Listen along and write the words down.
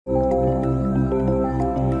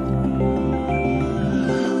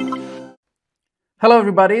Hello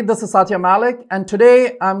everybody, this is Satya Malik, and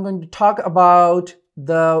today I'm going to talk about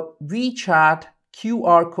the WeChat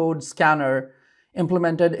QR code scanner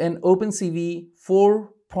implemented in OpenCV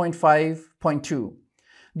 4.5.2.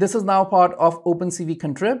 This is now part of OpenCV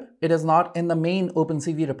Contrib. It is not in the main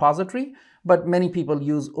OpenCV repository, but many people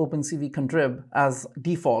use OpenCV Contrib as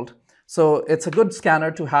default. So it's a good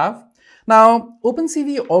scanner to have. Now,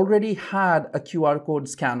 OpenCV already had a QR code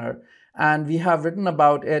scanner, and we have written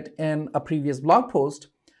about it in a previous blog post.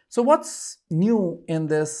 So what's new in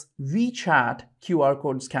this WeChat QR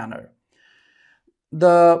code scanner?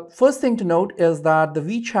 The first thing to note is that the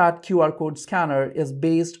WeChat QR code scanner is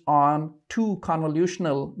based on two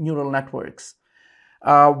convolutional neural networks,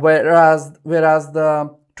 whereas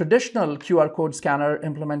the traditional QR code scanner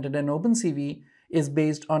implemented in OpenCV is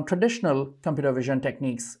based on traditional computer vision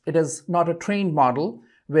techniques. It is not a trained model,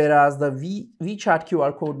 whereas the WeChat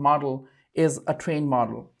QR code model is a trained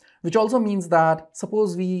model, which also means that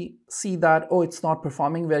suppose we see that, oh, it's not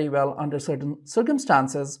performing very well under certain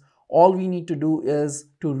circumstances, all we need to do is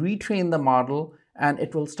to retrain the model and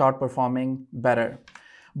it will start performing better.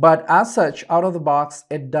 But as such, out of the box,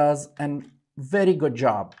 it does a very good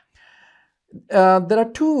job. There are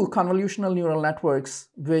two convolutional neural networks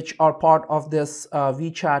which are part of this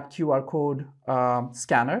WeChat QR code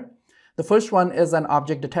scanner. The first one is an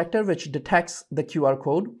object detector which detects the QR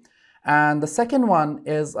code. And the second one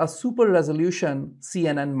is a super resolution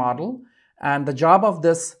CNN model. And the job of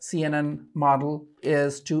this CNN model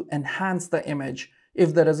is to enhance the image.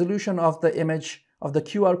 If the resolution of the image of the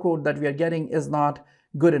QR code that we are getting is not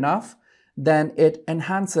good enough, then it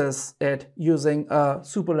enhances it using a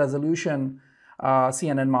super resolution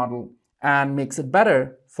CNN model and makes it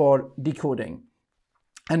better for decoding.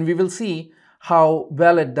 And we will see how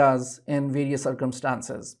well it does in various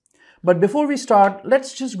circumstances. But before we start,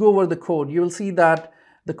 let's just go over the code. You will see that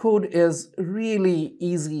the code is really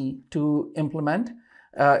easy to implement.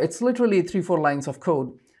 It's literally 3-4 lines of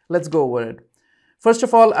code. Let's go over it. First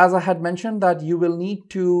of all, as I had mentioned, that you will need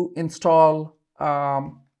to install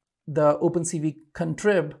the OpenCV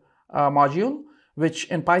Contrib module, which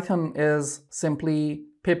in Python is simply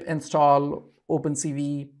pip install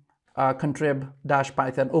OpenCV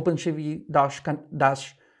contrib-python,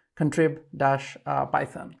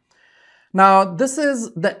 OpenCV-contrib-python. Now, this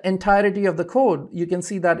is the entirety of the code. You can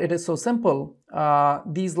see that it is so simple.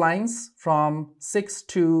 These lines from 6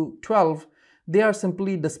 to 12, they are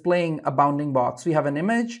simply displaying a bounding box. We have an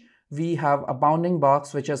image, we have a bounding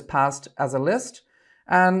box which is passed as a list.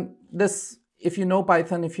 And this, if you know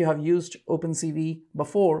Python, if you have used OpenCV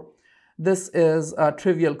before, this is a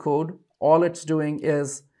trivial code. All it's doing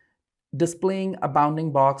is displaying a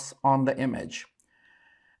bounding box on the image.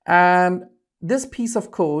 And this piece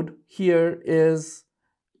of code here is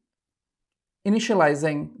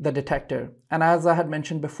initializing the detector. And as I had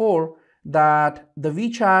mentioned before, that the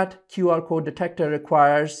WeChat QR code detector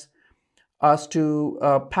requires us to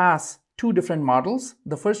pass two different models.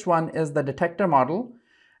 The first one is the detector model.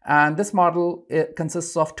 And this model, it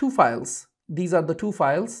consists of two files. These are the two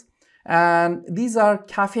files. And these are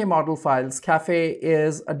Caffe model files. Caffe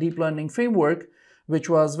is a deep learning framework which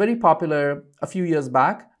was very popular a few years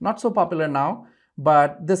back. Not so popular now,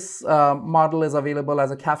 but this model is available as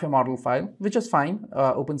a Caffe model file, which is fine.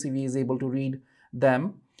 OpenCV is able to read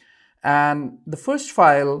them. And the first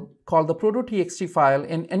file, called the proto.txt file,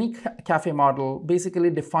 in any Caffe model basically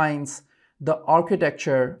defines the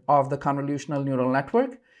architecture of the convolutional neural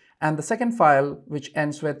network. And the second file, which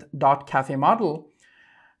ends with .caffe model,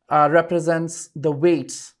 represents the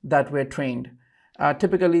weights that were trained.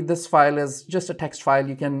 Typically, this file is just a text file.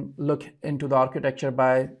 You can look into the architecture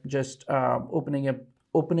by just opening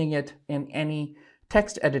it in any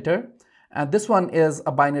text editor. And this one is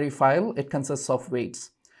a binary file. It consists of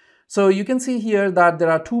weights. So you can see here that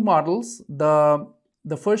there are two models. The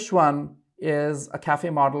first one is a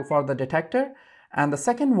Caffe model for the detector, and the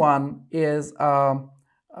second one is a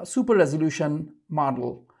super resolution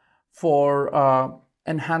model for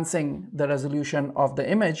enhancing the resolution of the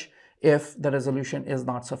image if the resolution is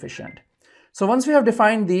not sufficient. So once we have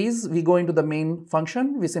defined these, we go into the main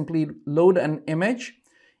function. We simply load an image.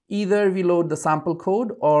 Either we load the sample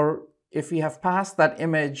code, or if we have passed that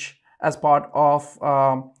image as part of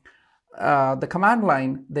the command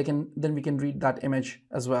line, then we can read that image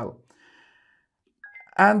as well.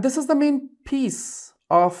 And this is the main piece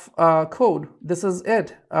of code. This is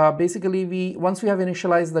it. Basically, once we have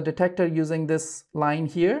initialized the detector using this line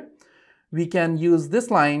here, we can use this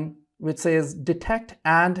line which says detect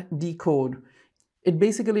and decode. It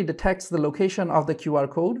basically detects the location of the QR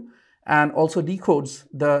code and also decodes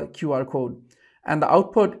the QR code. And the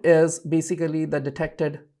output is basically the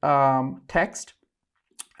detected text.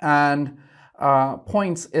 and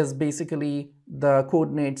points is basically the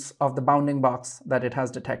coordinates of the bounding box that it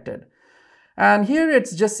has detected. And here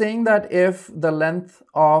it's just saying that if the length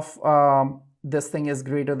of this thing is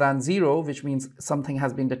greater than 0, which means something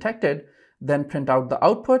has been detected, then print out the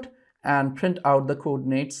output and print out the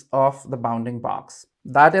coordinates of the bounding box.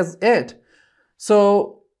 That is it.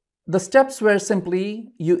 So the steps were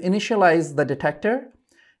simply you initialize the detector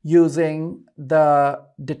using the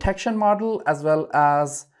detection model as well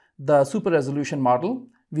as the super resolution model.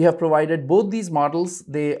 We have provided both these models.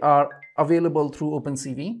 They are available through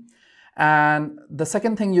OpenCV. And the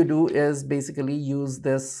second thing you do is basically use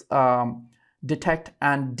this detect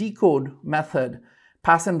and decode method,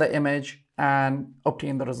 pass in the image and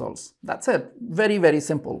obtain the results. That's it. Very, very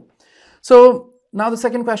simple. So now the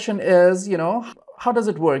second question is, how does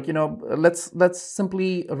it work? Let's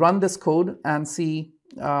simply run this code and see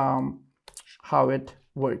how it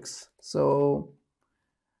works. So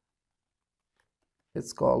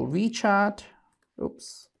it's called WeChat.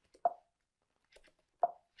 Oops.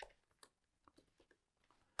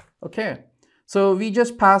 Okay, so we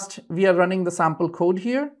are running the sample code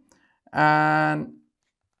here, and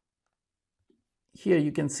here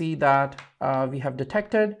you can see that we have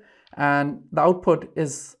detected, and the output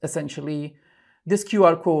is essentially this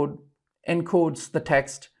QR code encodes the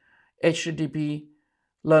text http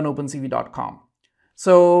LearnOpenCV.com.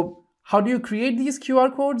 So how do you create these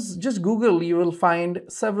QR codes? Just Google, you will find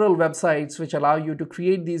several websites which allow you to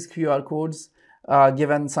create these QR codes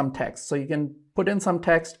given some text. So you can put in some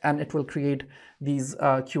text and it will create these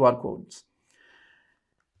QR codes.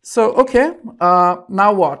 So, okay,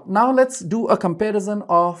 now what? Now let's do a comparison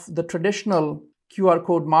of the traditional QR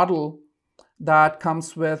code model that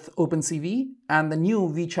comes with OpenCV and the new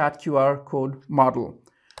WeChat QR code model.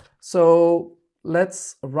 So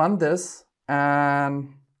let's run this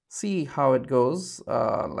and see how it goes.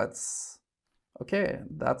 Okay,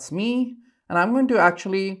 that's me. And I'm going to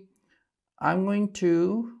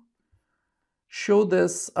show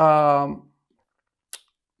this, I'm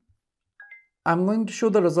going to show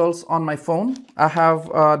the results on my phone. I have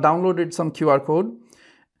downloaded some QR code.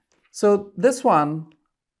 So this one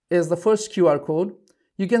is the first QR code.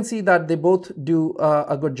 You can see that they both do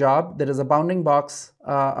a good job. There is a bounding box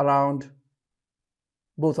around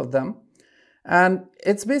both of them. And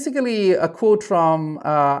it's basically a quote from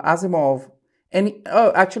Asimov.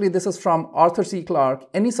 Actually, this is from Arthur C. Clarke.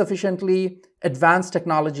 Any sufficiently advanced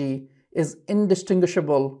technology is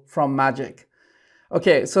indistinguishable from magic.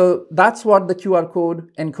 Okay, so that's what the QR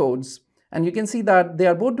code encodes. And you can see that they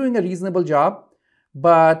are both doing a reasonable job,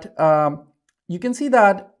 but you can see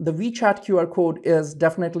that the WeChat QR code is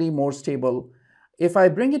definitely more stable. If I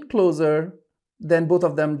bring it closer, then both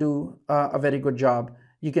of them do a very good job.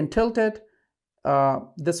 You can tilt it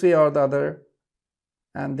this way or the other,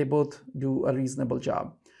 and they both do a reasonable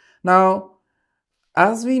job. Now,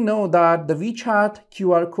 as we know that the WeChat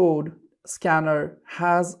QR code scanner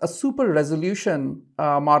has a super resolution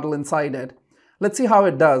model inside it. Let's see how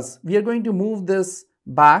it does. We are going to move this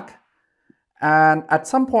back, and at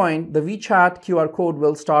some point the WeChat QR code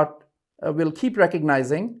will keep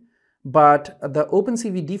recognizing, but the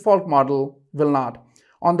OpenCV default model will not.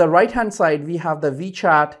 On the right hand side we have the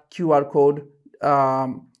WeChat QR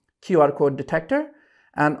code detector,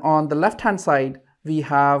 and on the left hand side we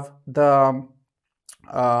have the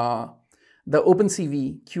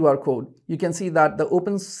OpenCV QR code. You can see that the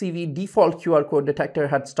OpenCV default QR code detector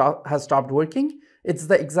has stopped working. It's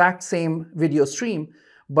the exact same video stream,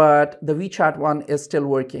 but the WeChat one is still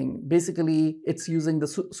working. Basically, it's using the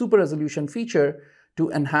super resolution feature to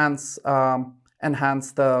enhance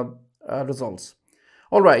the results.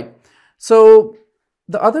 All right. So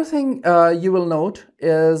the other thing you will note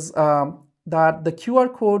is that the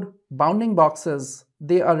QR code bounding boxes,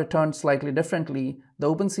 they are returned slightly differently.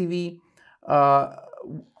 The OpenCV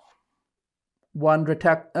one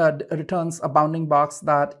returns a bounding box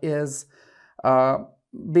that is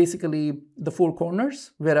basically the four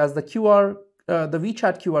corners, whereas the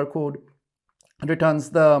WeChat QR code returns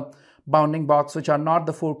the bounding box which are not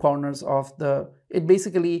the four corners of it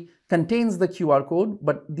basically contains the QR code,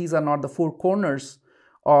 but these are not the four corners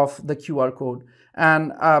of the QR code.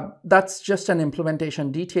 And that's just an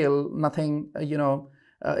implementation detail, nothing,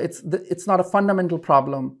 it's not a fundamental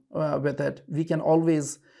problem with it. We can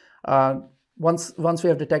always, once we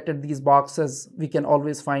have detected these boxes, we can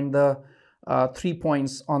always find the 3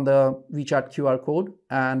 points on the WeChat QR code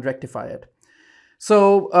and rectify it.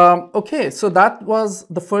 So, okay, so that was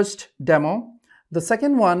the first demo. The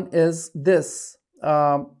second one is this.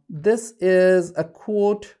 This is a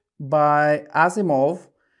quote by Asimov.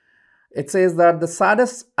 It says that the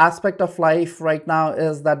saddest aspect of life right now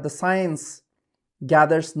is that the science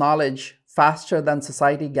gathers knowledge faster than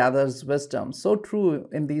society gathers wisdom. So true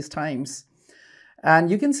in these times.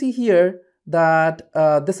 And you can see here that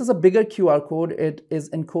this is a bigger QR code. It is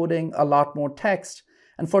encoding a lot more text.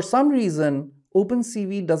 And for some reason,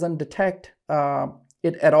 OpenCV doesn't detect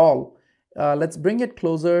it at all. Let's bring it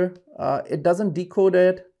closer. It doesn't decode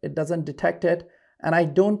it. It doesn't detect it. And I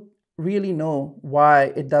don't really know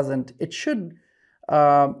why it doesn't. It should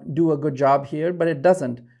do a good job here, but it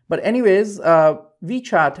doesn't. But anyways,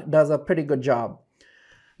 WeChat does a pretty good job.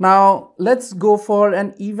 Now, let's go for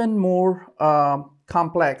an even more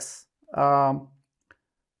complex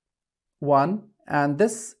one. And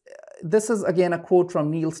this is again a quote from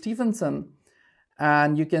Neil Stephenson.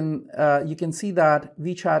 And you can see that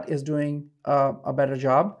WeChat is doing a better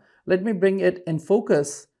job. Let me bring it in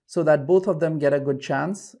focus so that both of them get a good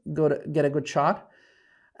chance, get a good shot.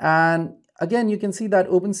 And again, you can see that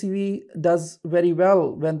OpenCV does very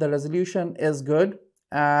well when the resolution is good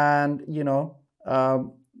and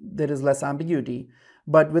there is less ambiguity.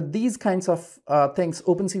 But with these kinds of things,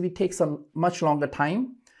 OpenCV takes a much longer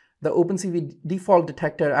time. The OpenCV default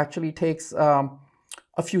detector actually takes a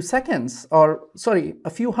few seconds, or sorry, a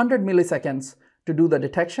few hundred milliseconds to do the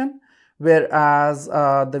detection, whereas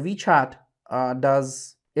the WeChat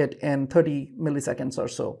does it in 30 milliseconds or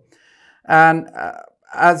so. And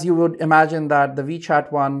as you would imagine that the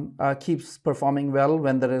WeChat one keeps performing well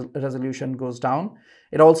when the resolution goes down.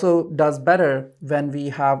 It also does better when we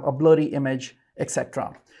have a blurry image,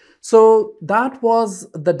 etc. So that was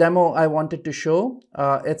the demo I wanted to show.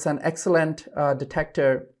 It's an excellent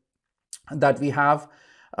detector that we have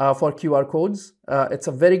for QR codes. It's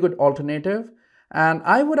a very good alternative. And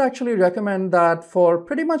I would actually recommend that for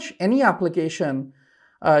pretty much any application,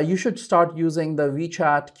 you should start using the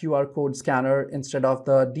WeChat QR code scanner instead of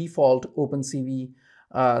the default OpenCV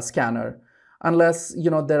scanner, unless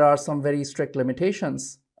there are some very strict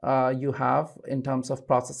limitations you have in terms of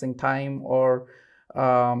processing time or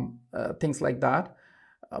things like that.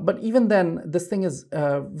 But even then, this thing is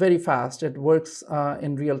very fast. It works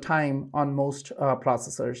in real time on most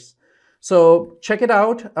processors. So check it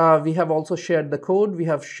out. We have also shared the code. We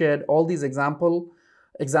have shared all these examples.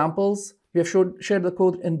 We have shared the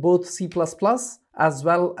code in both C++ as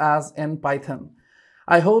well as in Python.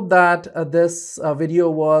 I hope that this video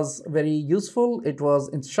was very useful. It was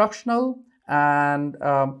instructional, and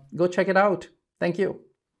go check it out. Thank you.